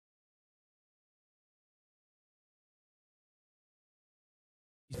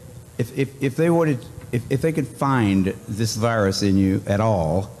if they wanted, if they could find this virus in you at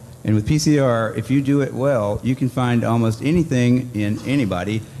all, and with PCR, if you do it well, you can find almost anything in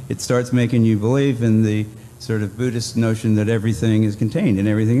anybody. It starts making you believe in the sort of Buddhist notion that everything is contained in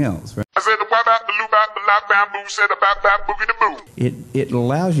everything else. Right? It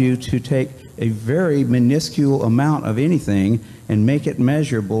allows you to take a very minuscule amount of anything and make it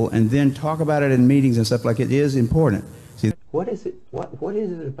measurable, and then talk about it in meetings and stuff like it is important. See, what is it? What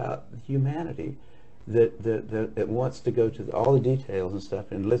is it about humanity that wants to go to all the details and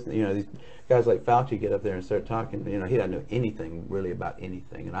stuff and listen? You know, these guys like Fauci get up there and start talking. You know, he doesn't know anything really about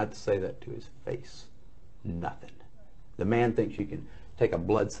anything, and I'd say that to his face. Nothing. The man thinks you can take a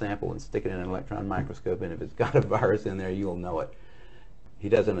blood sample and stick it in an electron microscope, and if it's got a virus in there, you'll know it. He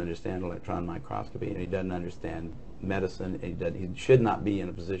doesn't understand electron microscopy, and he doesn't understand medicine, and he should not be in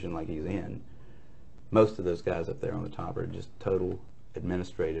a position like he's in. Most of those guys up there on the top are just total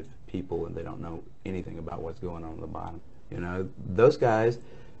administrative people, and they don't know anything about what's going on at the bottom. You know, those guys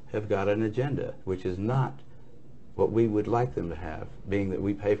have got an agenda, which is not what we would like them to have, being that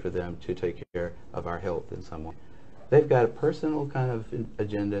we pay for them to take care of our health in some way. They've got a personal kind of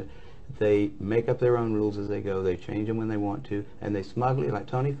agenda. They make up their own rules as they go. They change them when they want to, and they smugly, like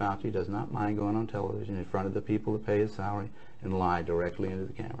Tony Fauci, does not mind going on television in front of the people that pay his salary and lie directly into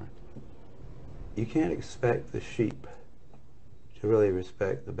the camera. You can't expect the sheep to really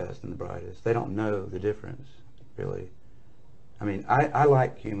respect the best and the brightest. They don't know the difference, really. I mean, I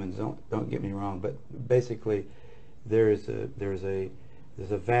like humans. Don't get me wrong, but basically, the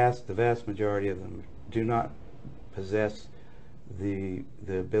vast majority of them do not possess the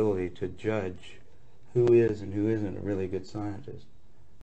ability to judge who is and who isn't a really good scientist.